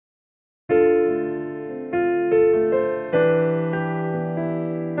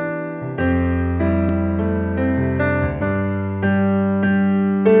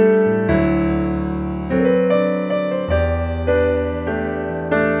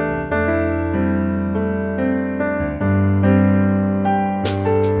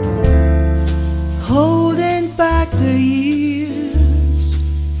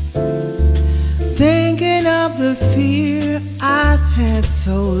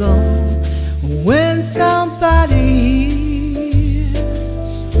alone when somebody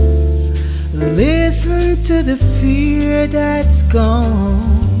hears. Listen to the fear that's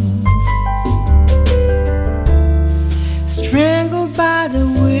gone, strangled by the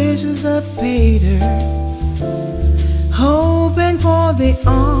wishes of Peter, hoping for the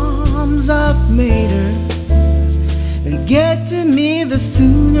arms of Mater. Get to me the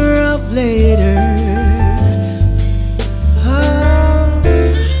sooner of later.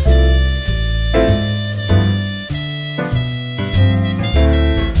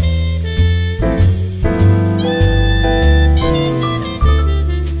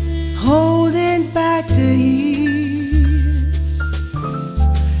 Holding back the years,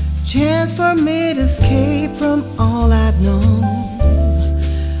 chance for me to escape from all I've known.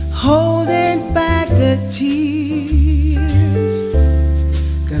 Holding back the tears,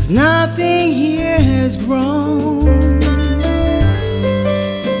 'cause nothing here has grown.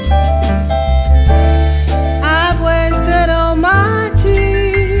 I've wasted all my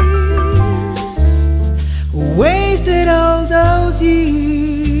tears, wasted all those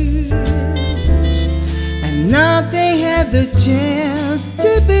years, and nothing had the chance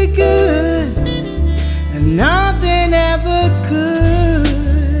to be good, and nothing ever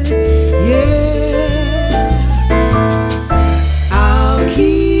could. Yeah, I'll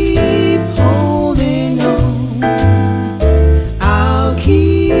keep holding on, I'll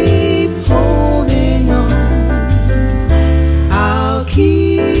keep holding on, I'll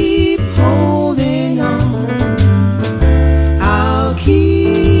keep holding on, I'll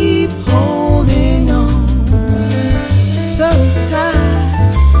keep holding on. So tight.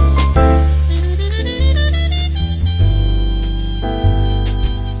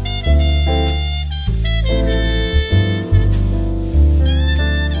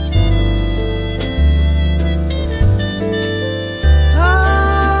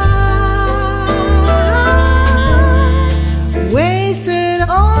 Wasted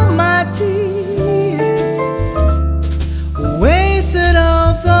all my tears, wasted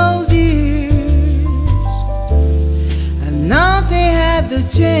all those years, and nothing had the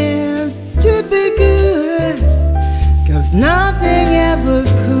chance to be good, 'cause nothing ever